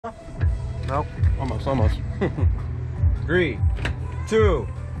Nope. Almost. 3, 2,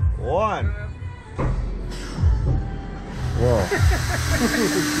 1. Whoa.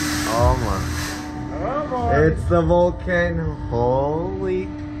 Oh my. It's the volcano. Holy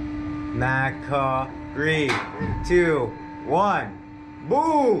Naka. 3, 2, 1.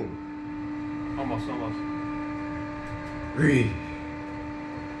 Boom! Almost. 3,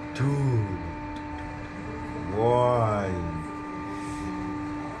 2, 1.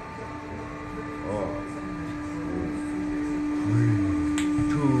 Oh. 3,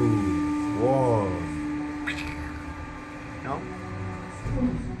 2, 1. No?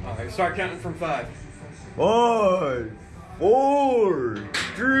 Alright, start counting from 5. 5, 4,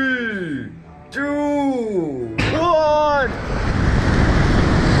 3, 2, 1.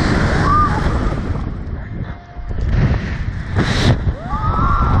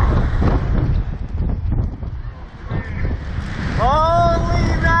 Holy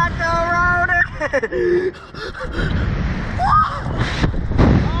macaroni!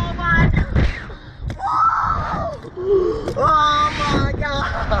 Oh my god! Oh my god!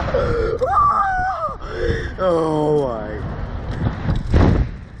 Oh my!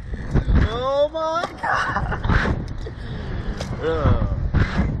 Oh my god!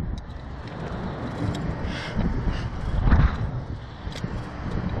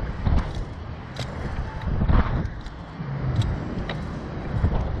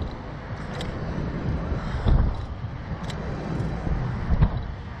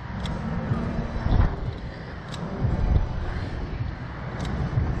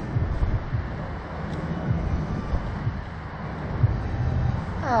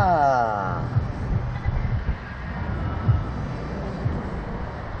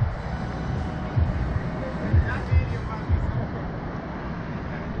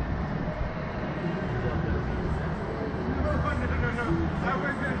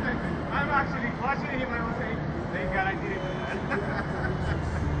 I'm actually watching him. I was saying, thank God I didn't do that.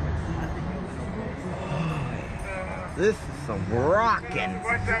 This is some rockin'.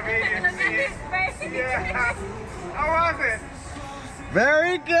 Watch that video. Look at his face. Yeah. How was it?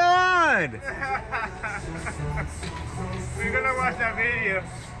 Very good. We're gonna watch that video.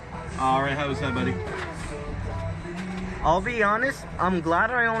 Alright, how was that, buddy? I'll be honest, I'm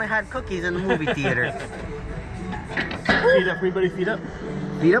glad I only had cookies in the movie theater. Feet up, everybody, feet up.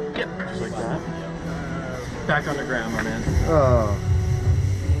 Feet up? Yep, just like that. Back on the ground, my man. Oh.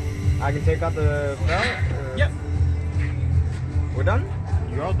 I can take out the belt? Yep. We're done?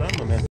 You're all done, my man.